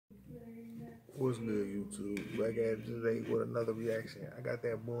What's good, YouTube? Back at it today with another reaction. I got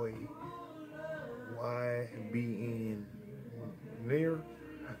that boy YBN near.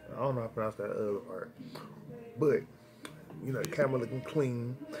 I don't know how to pronounce that other part, but you know, the camera looking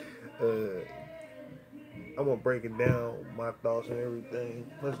clean. I'm gonna break it down, my thoughts and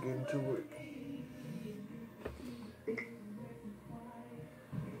everything. Let's get into it.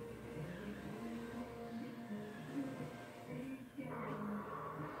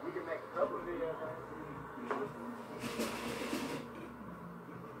 We can make a couple of videos.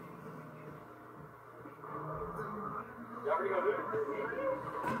 Y'all already gonna do it?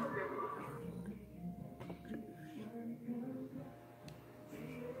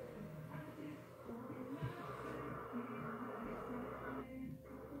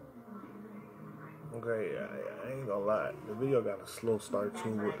 Okay, I ain't gonna lie. The video got a slow start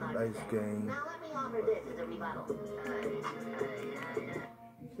too with a nice game. Now let me offer this as a rebuttal.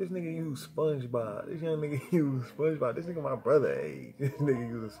 This nigga use SpongeBob. This young nigga use SpongeBob. This nigga my brother age. This nigga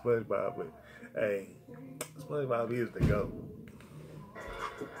use SpongeBob, but hey, SpongeBob is the GOAT.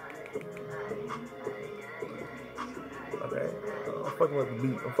 Okay, I'm fucking with the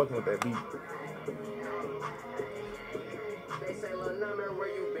beat. I'm fucking with that beat. They say, "Lil' nahmar, where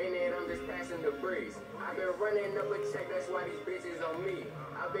you been at? I'm just passing the breeze. I've been running up a check, that's why these bitches on me.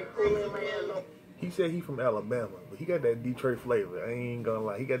 I've been cooling my low." He said he from Alabama, but he got that Detroit flavor. I ain't gonna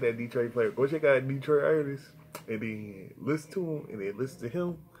lie, he got that Detroit flavor. Go check out Detroit artists, and then listen to him, and then listen to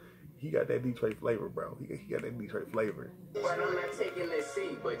him. He got that Detroit flavor, bro. He got that Detroit flavor. But I'm not taking the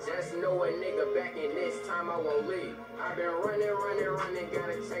seat, but just know a nigga back in this time I won't leave. I've been running,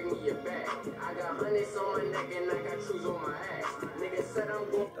 gotta check me your back. I got hundreds on my neck and I got truths on my ass. Nigga said I'm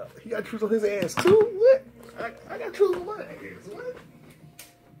going. He got truths on his ass too? What? I got truths on my ass. What?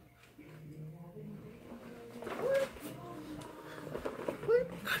 What? I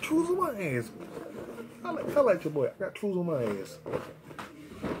got truths on my ass. I like your boy. I got truths on my ass.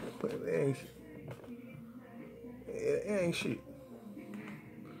 But it ain't shit. It ain't shit.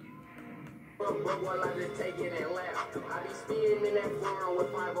 But while I just take it and laugh, I be speeding in that foreign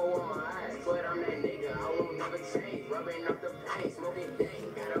with 5 on my eyes. But I'm that nigga, I won't never change. Rubbing up the pain, smoking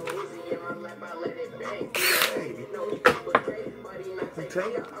dang. Got a Uzi in my lap, I let it bang. You know he but he not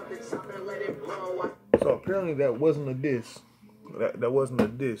taking it up the chop and let it blow. So apparently that wasn't a diss. That wasn't a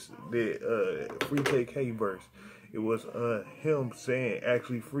diss. The Free KK verse. It was him saying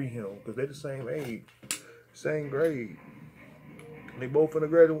actually free him because they're the same age, same grade. They both in the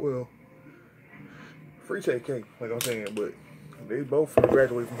graduate. Well, Free KK, like I'm saying, but they both finna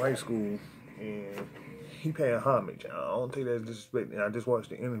graduate from high school, and he paying homage. I don't take that as disrespect. And I just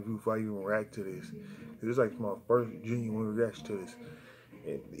watched the interview before I even react to this. This is like my first genuine reaction to this.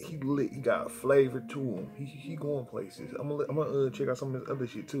 And he lit. He got flavor to him. He going places. I'm gonna check out some of his other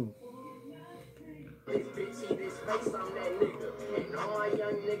shit too. This bitch eat his face, I'm that nigga. And all my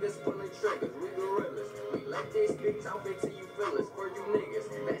young niggas pulling triggers, we gorillas. We let this bitch off until you feel us. For you niggas,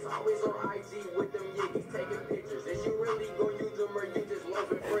 that's always on IG with them yiggies taking pictures. Is you really gon' use them or you just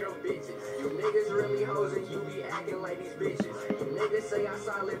loafing for them bitches? You niggas really hoes and you be acting like these bitches. You niggas say I'm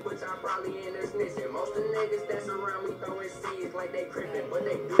solid, but y'all probably in there snitching. Most of the niggas that's around me throwing seeds like they crippin', but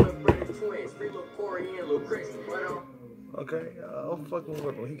they do it for the twins. Free Lil Corey and Lil Chris. But Okay, I'm fucking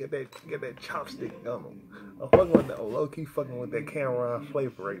with him. He got that chopstick on him. I'm fucking with that low key fucking with that Cameron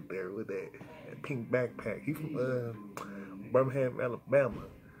flavor right there with that pink backpack. He from Birmingham, Alabama.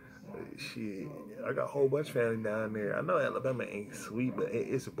 Shit, I got a whole bunch of family down there. I know Alabama ain't sweet, but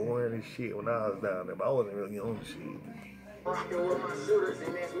it's boring as shit when I was down there. But I wasn't really on shit. rockin' with my shooters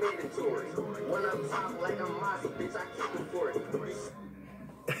and that's mandatory. One up top like a Mozzie, bitch, I keep it for it.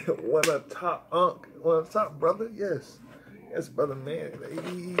 One up top, one up top, brother. Yes. Yes, brother, man.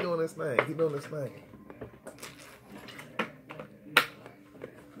 He doing his thing. He doing his thing.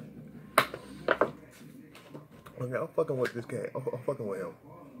 Okay, I'm fucking with this cat. I'm fucking with him.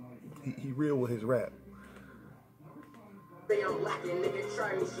 He real with his rap. Say I'm lacking, nigga,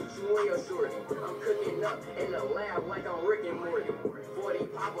 try me, shoot you in your shorty. I'm cooking up in the lab like I'm Rick and Morty. 40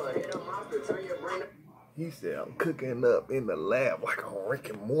 Papa, hit him off to turn your brain up. He said, I'm cooking up in the lab like I'm Rick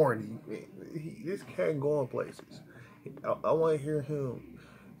and Morty. This cat going places. I want to hear him,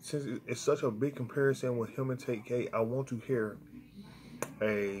 since it's such a big comparison with him and TK, I want to hear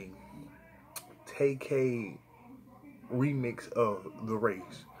a TK remix of The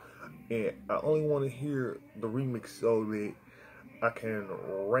Race. And I only want to hear the remix so that I can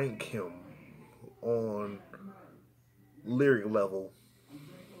rank him on lyric level.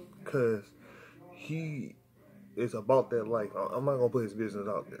 Because he is about that life. I'm not going to put his business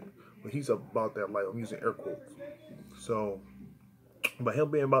out there, but he's about that life. I'm using air quotes. So But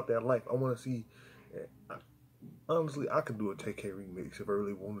him being about that life, I want to see. Honestly, I could do a TK remix if I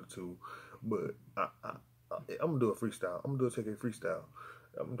really wanted to, but I'm gonna do a freestyle. I'm gonna do a TK freestyle.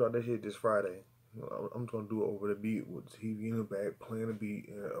 I'm gonna drop that shit this Friday. I'm just gonna do it over the beat with TV in the back, playing the beat,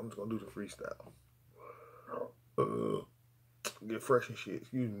 and I'm just gonna do the freestyle. Get fresh and shit.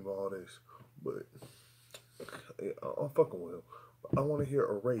 Excuse me for all this, but I'm fucking with him. I want to hear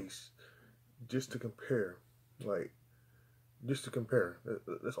a race just to compare, like just to compare.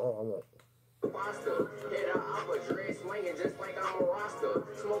 That's all I want. Pasta, hit a upper dress, swinging just like I'm a roster.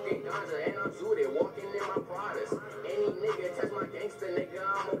 Smoking ganja and I'm zooted, walking in my Pradas. Any nigga touch my gangster nigga,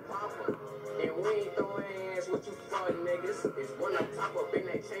 I'm a popper. And we ain't throwing hands with you fun niggas. It's when I pop up in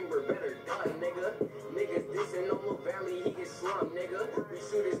that chamber, better done, nigga. Niggas dissing on the valley, he get slumped, nigga. We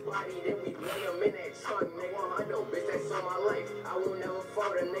shoot his body, then we lay him in that trunk, nigga. I know, bitch, that's on my life. I will never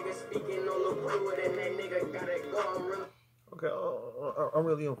fault a nigga speaking on the play with it, and that nigga gotta go. I'm really. Okay, I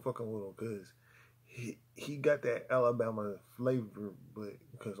really am fucking with him because he got that Alabama flavor, but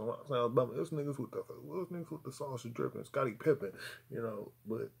because when I say Alabama, those niggas with the sauce and dripping, Scotty Pippen, you know.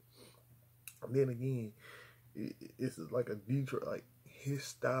 But then again, it's like a Detroit, like his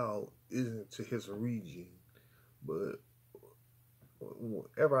style isn't to his region, but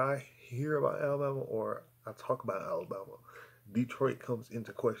whenever I hear about Alabama or I talk about Alabama, Detroit comes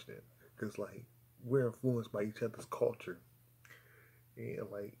into question because like we're influenced by each other's culture.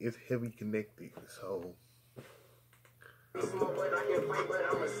 And like it's heavy connected, so Smoke, but I can fight, but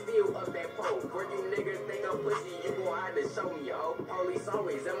I'ma steal up that pole. Where you niggas think I'm pussy, you gon' have to show me, yo. Police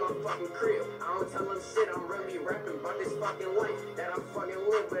always in my fucking crib. I don't tell them shit, I'm really rapping about this fucking life that I fucking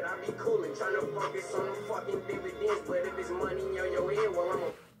live, but I be coolin', trying to focus on the fucking dividends. But if it's money in your head, well,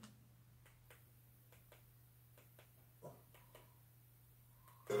 I'ma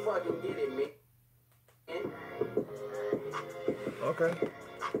fucking get it, man. okay.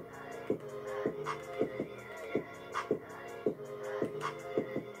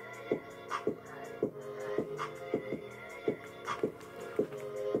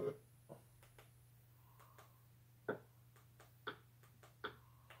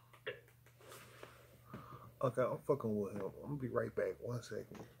 Okay, I'm fucking with him. I'm gonna be right back. 1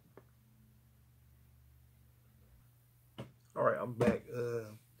 second. All right, I'm back.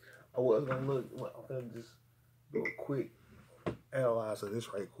 I was gonna look. I'm gonna just do a quick analyze of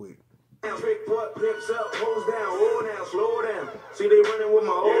this right quick. Pick what picks up, hoes down, roll down, slow down. See they running with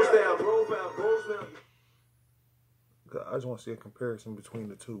my old style, profile, gold smell. I just want to see a comparison between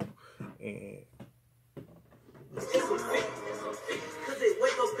the two, and Cause they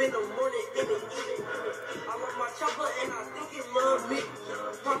wake up in the morning and they eat it. I love my chopper and I think it love me.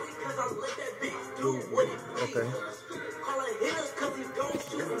 Probably cause I let that bitch do what it please. okay. Calling hitters cause he's gon'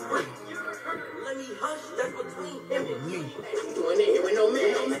 shoot for free. Let me hush, that's between him and me. Doing it here with no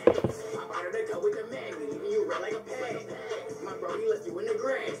man. Pop out of the cut with the mag, leaving you red like a pad. My bro, he left you in the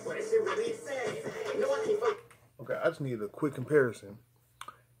grass, but that shit really is sad. No, I can't fuck. Okay, I just need a quick comparison.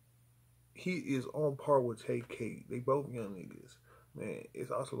 He is on par with TK. They both young niggas. Man,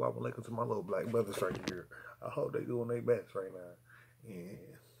 it's also love alaikum to my little black brothers right here. I hope they doing their best right now.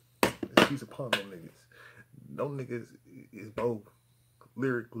 And it's peace upon them niggas. Them niggas is both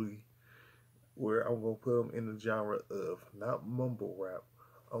lyrically where I'm going to put them in the genre of not mumble rap.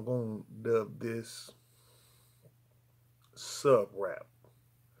 I'm going to dub this sub rap.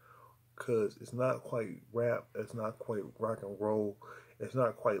 Because it's not quite rap, it's not quite rock and roll, it's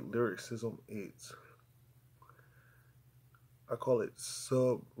not quite lyricism, I call it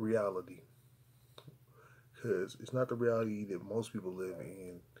sub-reality. Because it's not the reality that most people live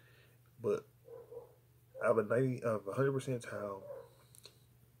in, but out of 100% town,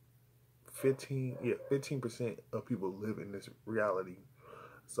 15% of people live in this reality.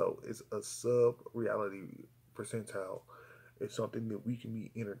 So it's a sub-reality percentile. It's something that we can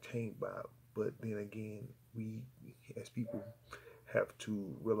be entertained by, but then again, we as people have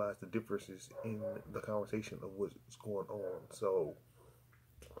to realize the differences in the conversation of what's going on. So,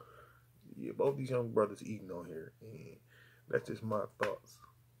 yeah, both these young brothers eating on here, and that's just my thoughts.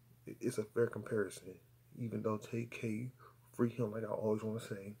 It's a fair comparison, even though TK free him, like I always want to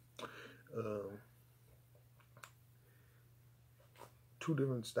say. Two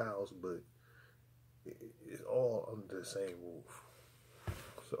different styles, but it's all under the same roof.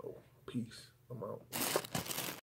 So, peace. I'm out.